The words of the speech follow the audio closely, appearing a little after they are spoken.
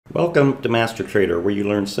Welcome to Master Trader, where you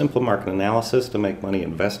learn simple market analysis to make money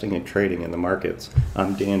investing and trading in the markets.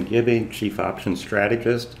 I'm Dan Gibby, Chief Options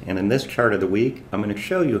Strategist, and in this chart of the week, I'm going to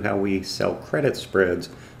show you how we sell credit spreads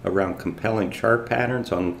around compelling chart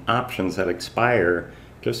patterns on options that expire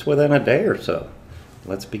just within a day or so.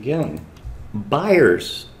 Let's begin.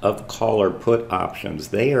 Buyers of call or put options,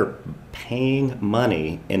 they are paying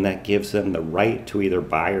money, and that gives them the right to either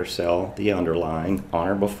buy or sell the underlying on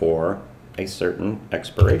or before a certain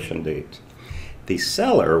expiration date. The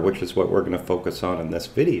seller, which is what we're going to focus on in this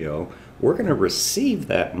video, we're going to receive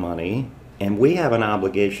that money, and we have an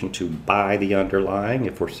obligation to buy the underlying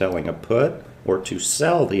if we're selling a put, or to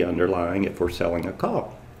sell the underlying if we're selling a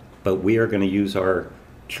call. But we are going to use our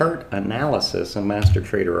chart analysis and master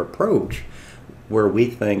trader approach where we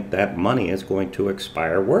think that money is going to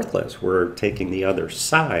expire worthless. We're taking the other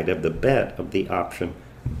side of the bet of the option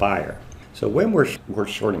buyer. So when we're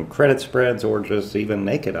shorting credit spreads or just even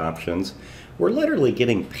naked options, we're literally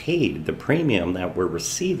getting paid the premium that we're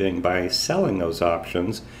receiving by selling those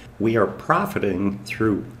options. We are profiting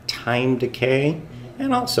through time decay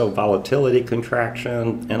and also volatility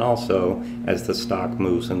contraction, and also as the stock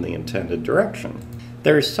moves in the intended direction.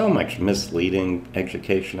 There's so much misleading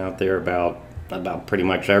education out there about pretty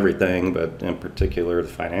much everything, but in particular the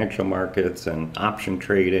financial markets and option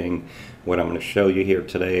trading. What I'm going to show you here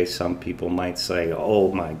today, some people might say,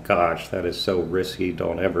 oh my gosh, that is so risky,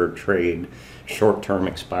 don't ever trade short-term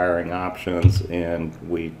expiring options, and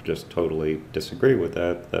we just totally disagree with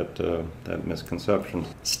that misconception.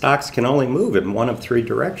 Stocks can only move in one of three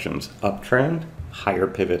directions: uptrend, higher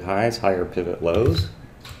pivot highs, higher pivot lows;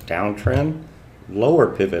 downtrend,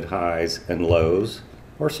 lower pivot highs and lows;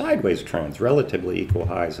 or sideways trends, relatively equal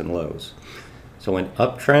highs and lows. So in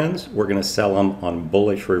uptrends, we're going to sell them on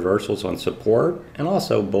bullish reversals on support, and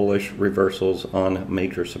also bullish reversals on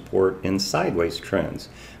major support in sideways trends.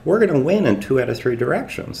 We're going to win in 2 out of 3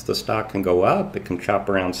 directions. The stock can go up, it can chop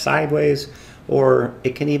around sideways, or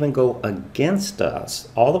it can even go against us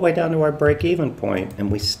all the way down to our break-even point,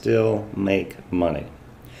 and we still make money.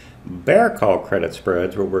 Bear call credit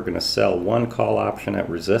spreads, where we're going to sell one call option at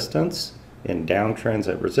resistance, in downtrends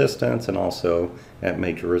at resistance, and also at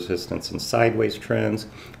major resistance in sideways trends,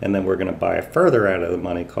 and then we're going to buy a further out of the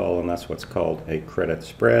money call, and that's what's called a credit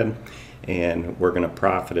spread. And we're going to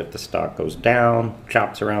profit if the stock goes down,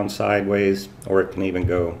 chops around sideways, or it can even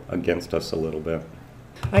go against us a little bit.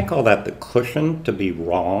 I call that the cushion to be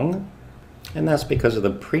wrong, and that's because of the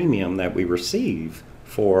premium that we receive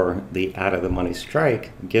for the out of the money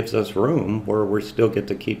strike. Gives us room where we still get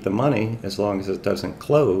to keep the money as long as it doesn't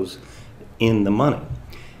close in the money.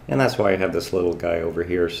 And that's why I have this little guy over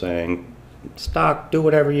here saying, stock, do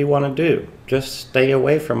whatever you want to do, just stay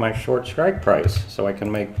away from my short strike price so I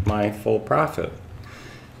can make my full profit.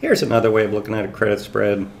 Here's another way of looking at a credit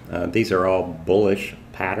spread. These are all bullish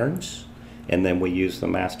patterns, and then we use the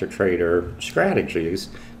master trader strategies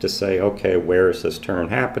to say, okay, where is this turn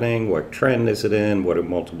happening, what trend is it in, what do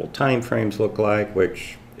multiple time frames look like,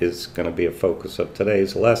 which is going to be a focus of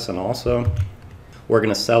today's lesson also. We're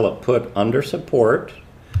going to sell a put under support.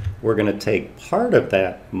 We're going to take part of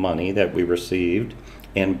that money that we received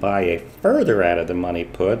and buy a further out of the money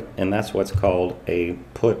put, and that's what's called a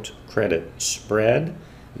put credit spread.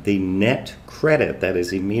 The net credit that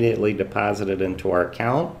is immediately deposited into our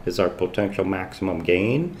account is our potential maximum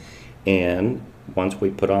gain, and once we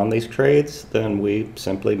put on these trades, then we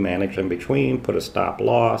simply manage in between, put a stop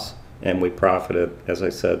loss, and we profited, as I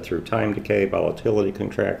said, through time decay, volatility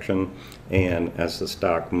contraction, and as the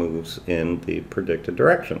stock moves in the predicted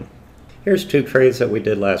direction. Here's 2 trades that we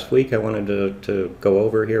did last week. I wanted to go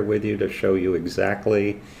over here with you to show you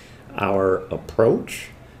exactly our approach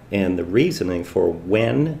and the reasoning for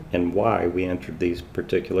when and why we entered these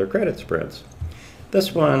particular credit spreads.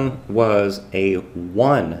 This one was a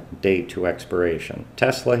 1 day to expiration.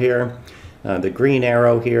 Tesla here. The green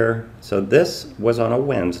arrow here. So this was on a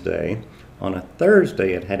Wednesday. On a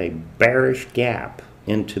Thursday, it had a bearish gap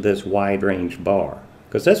into this wide range bar,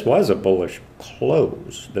 because this was a bullish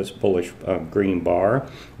close, this bullish green bar,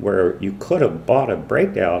 where you could have bought a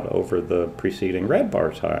breakout over the preceding red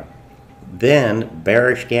bar's high. Then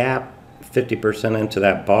bearish gap, 50% into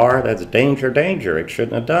that bar. That's danger, danger. It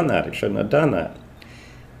shouldn't have done that. It shouldn't have done that.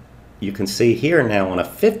 You can see here now on a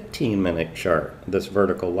 15-minute chart, this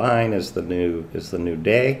vertical line is the new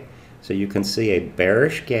day. So you can see a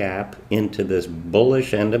bearish gap into this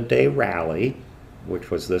bullish end of day rally, which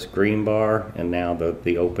was this green bar, and now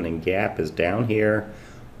the opening gap is down here.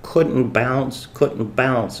 Couldn't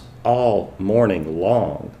bounce all morning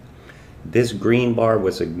long. This green bar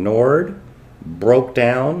was ignored, broke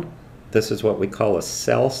down. This is what we call a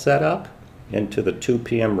sell setup. into the 2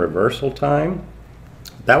 p.m. reversal time.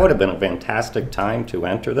 That would have been a fantastic time to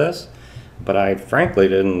enter this, but I frankly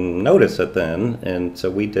didn't notice it then, and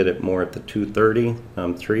so we did it more at the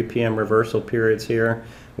 2:30, 3 p.m. reversal periods here,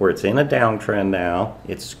 where it's in a downtrend now.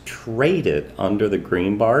 It's traded under the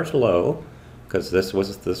green bar's low, because this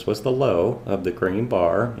was the low of the green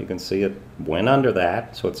bar. You can see it went under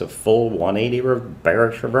that, so it's a full 180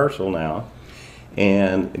 bearish reversal now.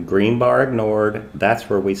 And green bar ignored. That's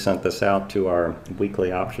where we sent this out to our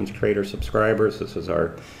weekly options trader subscribers. This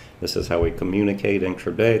is how we communicate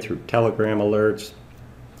intraday through Telegram alerts.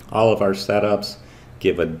 All of our setups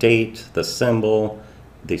give a date, the symbol,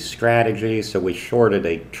 the strategy. So we shorted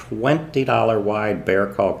a $20 wide bear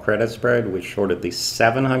call credit spread. We shorted the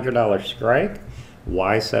 $700 strike.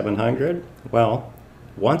 Why 700? Well,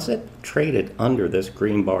 once it traded under this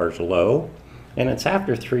green bar's low, and it's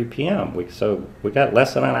after 3 p.m. So we got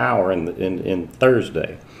less than an hour in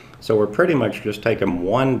Thursday. So we're pretty much just taking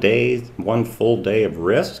one full day of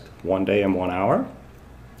risk, 1 day and 1 hour.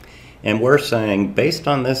 And we're saying, based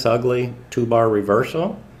on this ugly 2-bar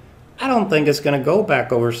reversal, I don't think it's going to go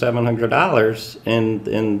back over $700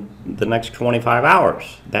 in the next 25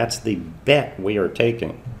 hours. That's the bet we are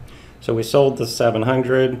taking. So we sold the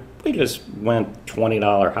 700. We just went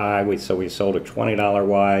 $20 high. So we sold a $20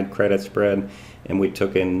 wide credit spread, and we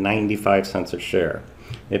took in 95 cents a share.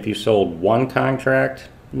 If you sold one contract,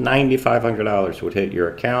 $9,500 would hit your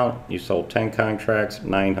account. You sold 10 contracts,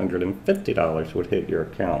 $950 would hit your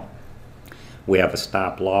account. We have a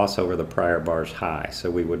stop loss over the prior bar's high, so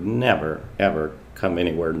we would never, ever come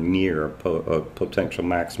anywhere near a potential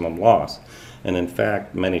maximum loss. And in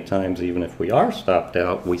fact, many times, even if we are stopped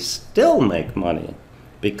out, we still make money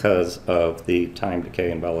because of the time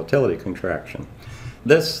decay and volatility contraction.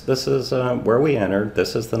 This is where we entered.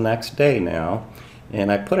 This is the next day now.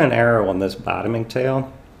 And I put an arrow on this bottoming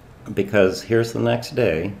tail because here's the next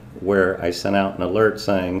day where I sent out an alert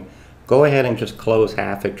saying, go ahead and just close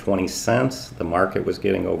half at 20 cents. The market was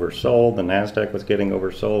getting oversold. The NASDAQ was getting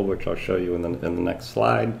oversold, which I'll show you in the next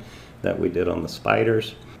slide that we did on the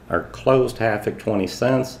spiders. Our closed half at 20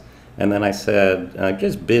 cents. And then I said,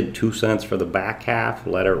 just bid 2 cents for the back half,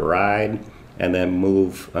 let it ride, and then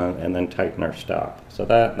move and then tighten our stop. So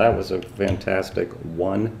that was a fantastic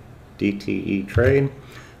 1 DTE trade.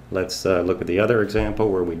 Let's look at the other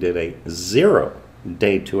example where we did a 0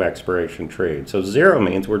 day to expiration trade. So 0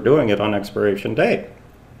 means we're doing it on expiration day,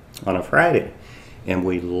 on a Friday. And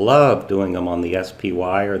we love doing them on the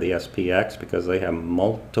SPY or the SPX because they have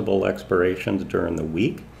multiple expirations during the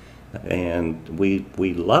week. And we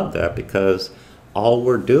love that because all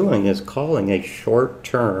we're doing is calling a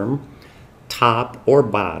short-term top or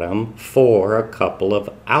bottom for a couple of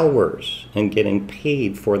hours and getting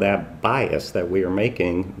paid for that bias that we are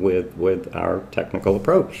making with our technical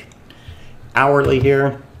approach. Hourly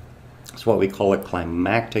here is what we call a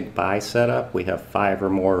climactic buy setup. We have 5 or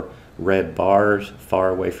more red bars far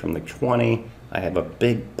away from the 20. I have a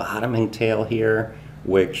big bottoming tail here,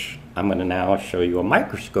 which I'm going to now show you a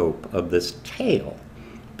microscope of this tail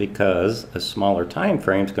because a smaller time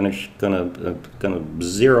frame is going to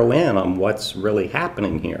zero in on what's really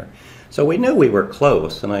happening here. So we knew we were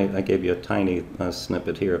close, and I gave you a tiny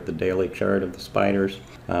snippet here of the daily chart of the spiders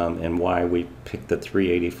and why we picked the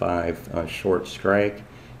 385 short strike.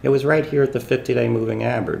 It was right here at the 50-day moving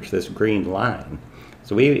average, this green line.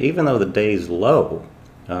 So even though the day's low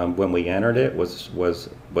when we entered it was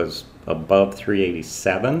above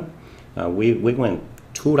 387, we went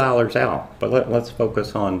 $2 out. But let's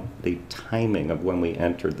focus on the timing of when we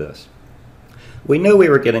entered this. We knew we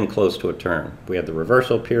were getting close to a turn. We had the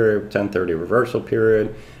reversal period, 1030 reversal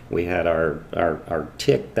period. We had our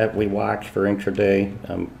tick that we watched for intraday,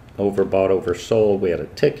 overbought, oversold. We had a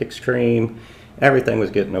tick extreme. Everything was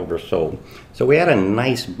getting oversold. So we had a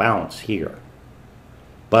nice bounce here.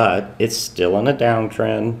 But it's still in a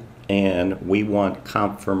downtrend, and we want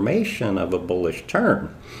confirmation of a bullish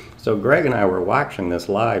turn. So Greg and I were watching this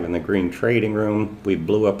live in the green trading room. We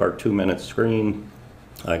blew up our 2-minute screen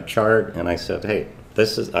chart, and I said, hey,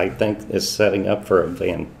 this is, I think, is setting up for a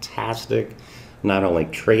fantastic, not only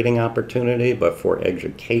trading opportunity, but for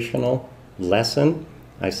educational lesson.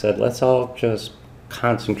 I said, let's all just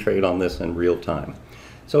concentrate on this in real time.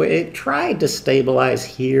 So it tried to stabilize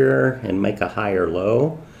here and make a higher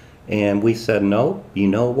low, and we said, no, you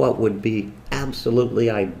know what would be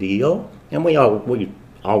absolutely ideal? And we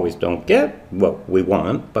always don't get what we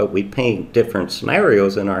want, but we paint different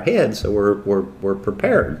scenarios in our head, so we're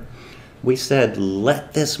prepared. We said,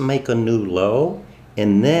 let this make a new low,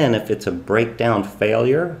 and then if it's a breakdown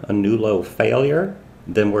failure, a new low failure,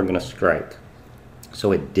 then we're going to strike.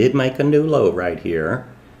 So it did make a new low right here.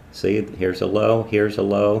 See, here's a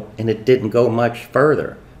low, and it didn't go much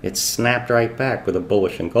further. It snapped right back with a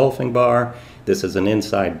bullish engulfing bar. This is an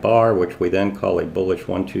inside bar, which we then call a bullish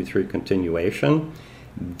 1, 2, 3 continuation.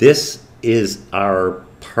 This is our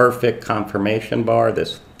perfect confirmation bar.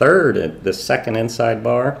 The second inside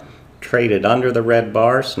bar, traded under the red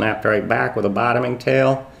bar, snapped right back with a bottoming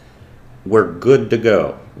tail. We're good to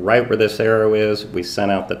go. Right where this arrow is, we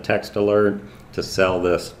sent out the text alert to sell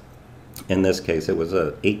this. In this case, it was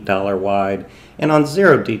a $8 wide. And on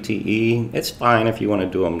 0 DTE, it's fine if you want to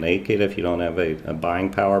do them naked, if you don't have a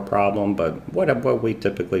buying power problem. But what we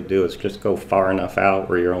typically do is just go far enough out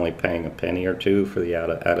where you're only paying a penny or two for the out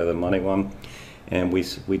of the money one. And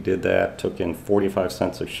we did that, took in 45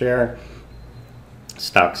 cents a share.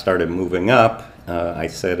 Stock started moving up. I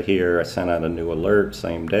said here, I sent out a new alert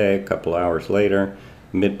same day, a couple hours later.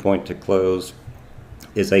 Midpoint to close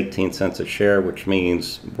is 18 cents a share, which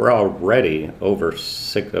means we're already over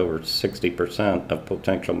 60% of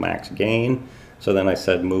potential max gain. So then I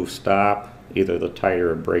said move stop, either the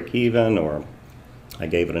tighter or break even, or I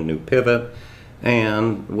gave it a new pivot.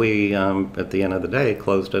 And we, at the end of the day,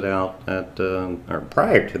 closed it out at, or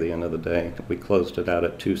prior to the end of the day, we closed it out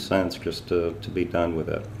at 2 cents just to be done with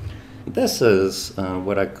it. This is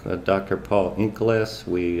Dr. Paul Inkelis.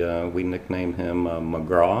 We nickname him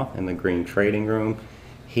McGraw in the green trading room.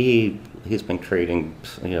 He's been trading,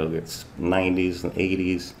 it's 90s and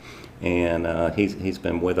 80s, and he's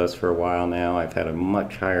been with us for a while now. I've had a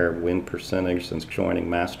much higher win percentage since joining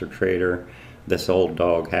Master Trader. This old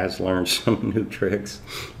dog has learned some new tricks.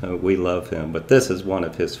 We love him, but this is one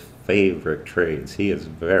of his favorite trades. He is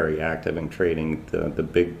very active in trading the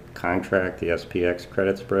big contract, the SPX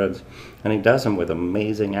credit spreads, and he does them with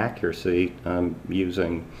amazing accuracy,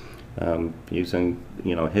 using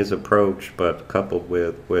his approach, but coupled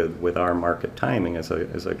with our market timing, as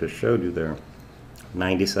I just showed you there.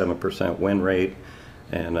 97% win rate,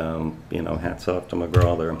 and hats off to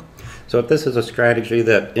McGraw there. So if this is a strategy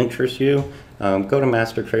that interests you, go to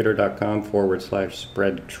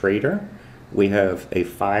mastertrader.com/spread trader. We have a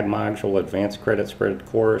 5-module advanced credit spread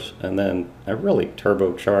course, and then a really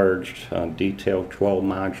turbocharged, detailed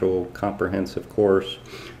 12-module comprehensive course,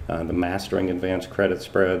 the Mastering Advanced Credit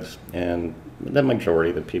Spreads. And the majority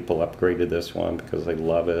of the people upgraded this one because they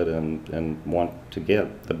love it and want to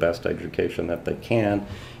get the best education that they can.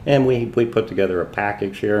 And we put together a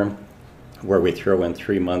package here where we throw in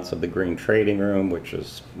 3 months of the green trading room, which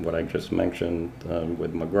is what I just mentioned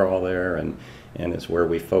with McGraw there, and is where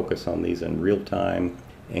we focus on these in real time,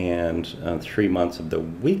 and 3 months of the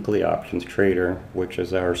weekly options trader, which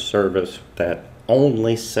is our service that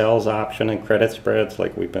only sells option and credit spreads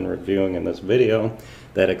like we've been reviewing in this video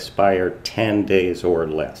that expire 10 days or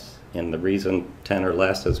less. And the reason 10 or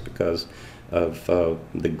less is because of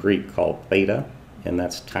the Greek called theta, and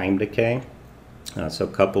that's time decay. So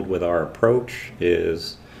coupled with our approach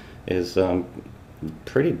is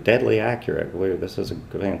pretty deadly accurate. This is a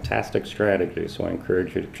fantastic strategy, so I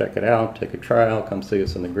encourage you to check it out, take a trial, come see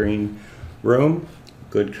us in the green room.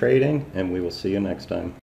 Good trading, and we will see you next time.